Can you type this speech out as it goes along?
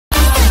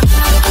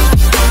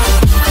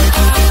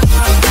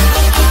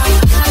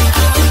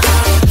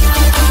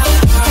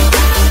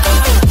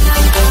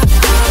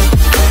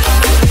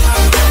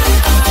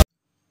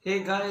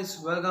Hey guys,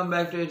 welcome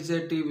back to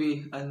HZ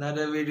TV.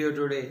 Another video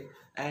today,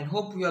 and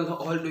hope you are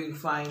all doing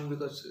fine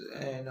because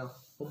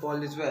hope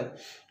all is well.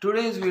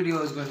 Today's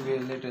video is going to be a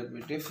little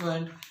bit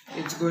different.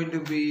 It's going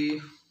to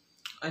be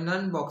an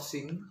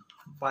unboxing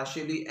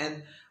partially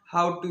and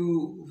how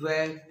to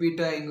wear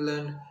Peter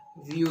England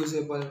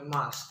reusable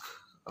mask,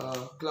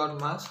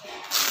 cloth mask,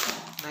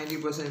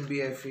 90%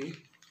 BFE.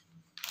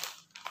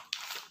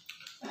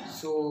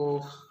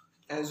 So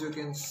as you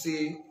can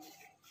see,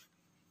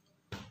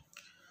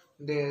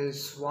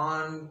 there's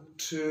 1,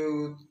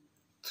 2,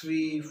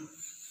 3,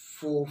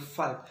 4,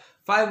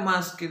 5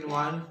 masks in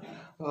one,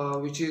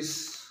 which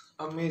is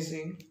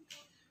amazing.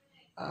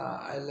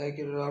 I like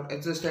it a lot.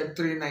 It's just at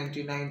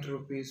 399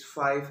 rupees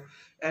 5,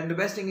 and the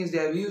best thing is they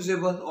are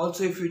reusable.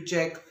 Also, if you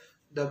check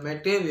the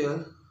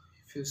material,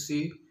 if you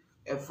see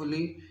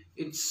carefully,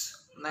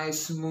 it's nice,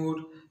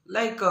 smooth,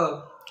 like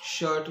a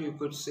shirt, you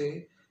could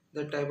say.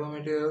 The type of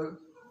material,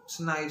 it's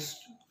nice,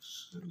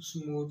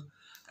 smooth,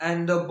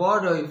 and the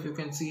border, if you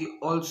can see,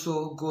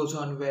 also goes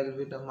on well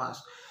with the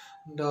mask.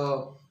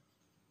 The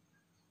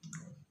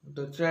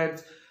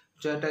threads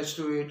which are attached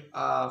to it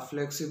are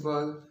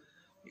flexible,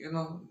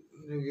 you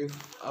give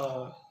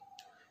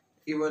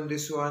even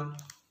this one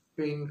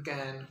pink,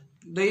 and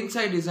the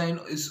inside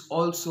design is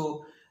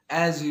also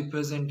as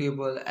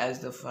representable as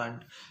the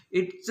front.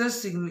 It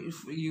just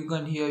you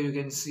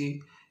can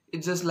see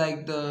it's just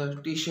like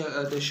the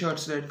t-shirt, the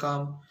shirts that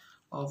come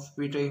of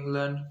Peter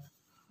England.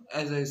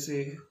 As I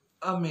say,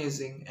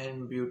 amazing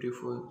and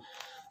beautiful.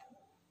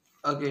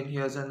 Again,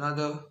 here's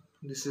another.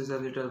 This is a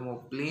little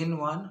more plain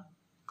one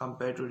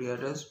compared to the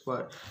others,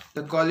 but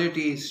the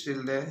quality is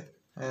still there.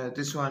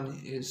 This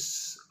one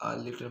is a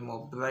little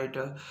more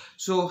brighter.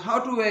 So how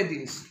to wear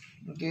these?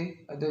 Okay,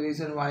 the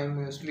reason why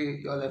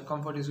mostly y'all have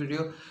come for this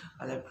video,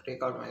 I'll have to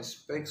take out my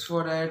specs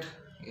for that.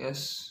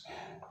 Yes,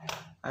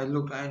 I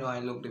know I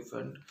look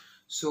different.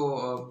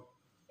 So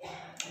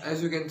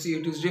as you can see,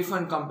 it is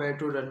different compared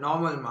to the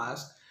normal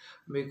mask,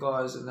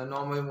 because the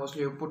normal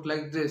mostly you put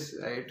like this,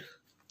 right?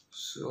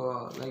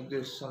 So like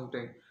this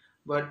something,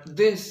 but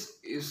this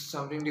is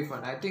something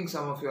different. I think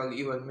some of you all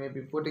even may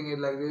be putting it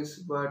like this,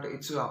 but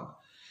it's wrong.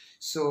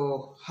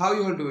 So how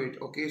you'll do it?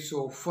 Okay,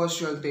 so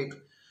first you'll take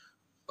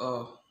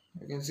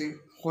you can see,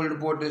 hold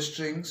both the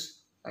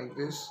strings like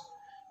this,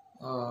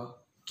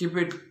 keep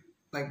it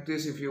like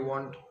this. If you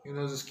want,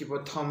 just keep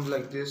a thumb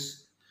like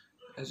this.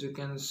 As you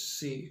can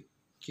see,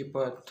 keep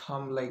a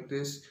thumb like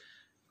this,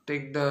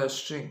 take the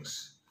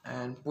strings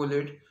and pull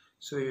it,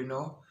 so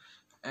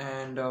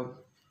and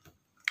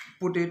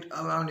put it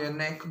around your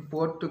neck,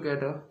 both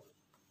together.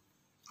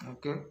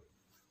 Okay,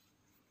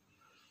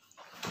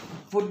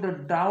 put the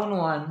down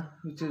one,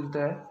 which is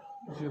there.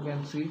 As you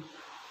can see,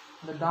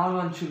 the down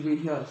one should be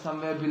here,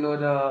 somewhere below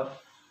the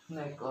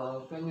neck.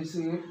 Can you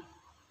see it?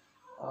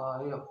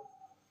 Yeah,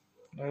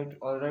 right,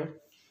 all right.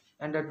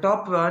 And the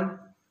top one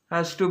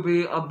has to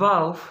be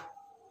above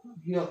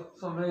here,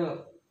 somewhere here.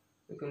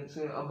 You can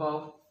say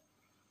above,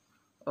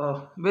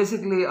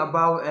 basically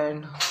above,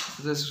 and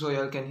just so you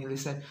all can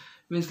listen.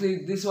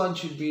 Basically, this one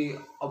should be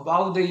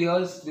above the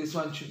ears, this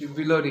one should be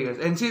below the ears,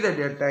 and see that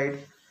they're tight.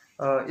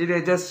 It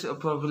adjusts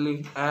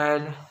properly,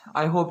 and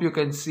I hope you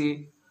can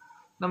see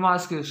the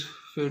mask is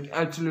fit.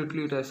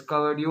 Absolutely, it is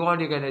covered. You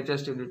can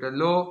adjust it a little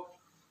low,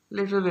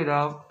 little bit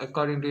up,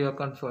 according to your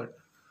comfort.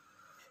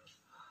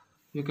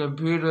 You can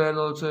breathe well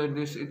also in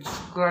this. It's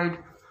quite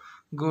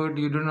good.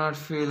 You do not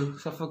feel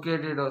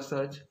suffocated or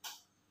such,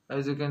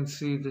 as you can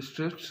see the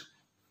strips.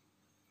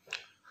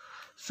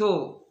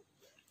 So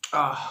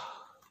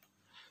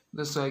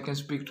just so I can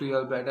speak to you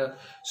all better.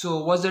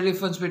 So what's the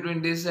difference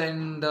between this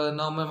and the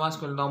normal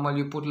mask? Well, normal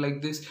you put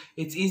like this,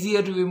 it's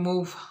easier to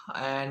remove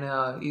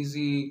and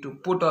easy to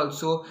put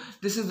also.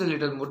 This is a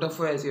little more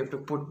tougher, as you have to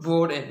put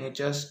board and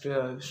adjust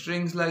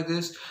strings like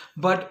this,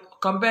 but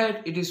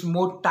compared, it is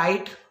more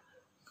tight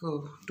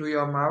to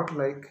your mouth,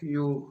 like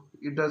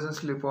it doesn't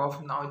slip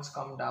off. Now it's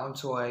come down,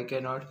 so I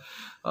cannot,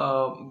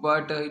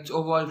 but it's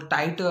overall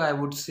tighter, I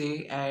would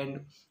say,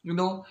 and you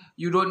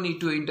don't need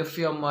to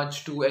interfere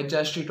much to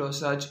adjust it or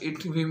such.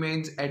 It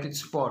remains at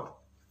its spot.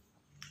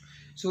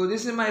 So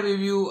this is my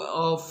review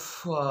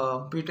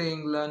of Peter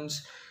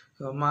England's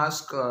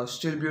mask.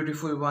 Still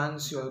beautiful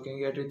ones. You all can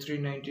get it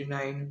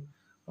 399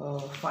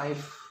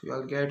 5 you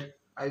all get.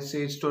 I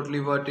say it's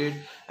totally worth it,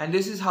 and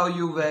this is how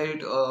you wear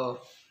it.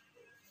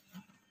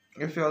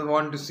 If you all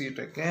want to see it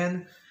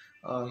again,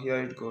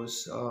 here it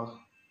goes.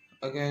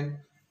 Again,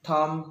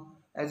 thumb,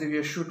 as if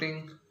you're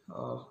shooting.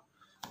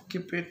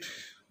 Keep it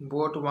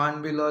both,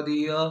 one below the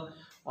ear,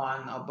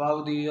 one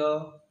above the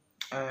ear,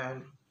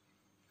 and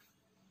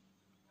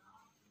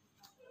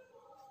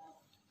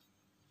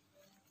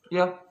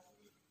yeah,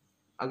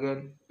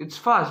 again, it's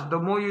fast. The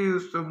more you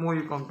use, the more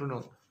you come to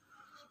know.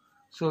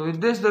 So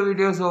with this, the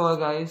video is over,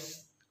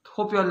 guys.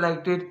 Hope you all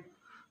liked it.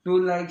 Do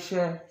like,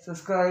 share,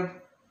 subscribe,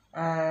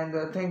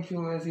 and thank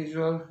you as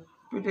usual.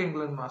 Peter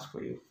England mask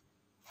for you.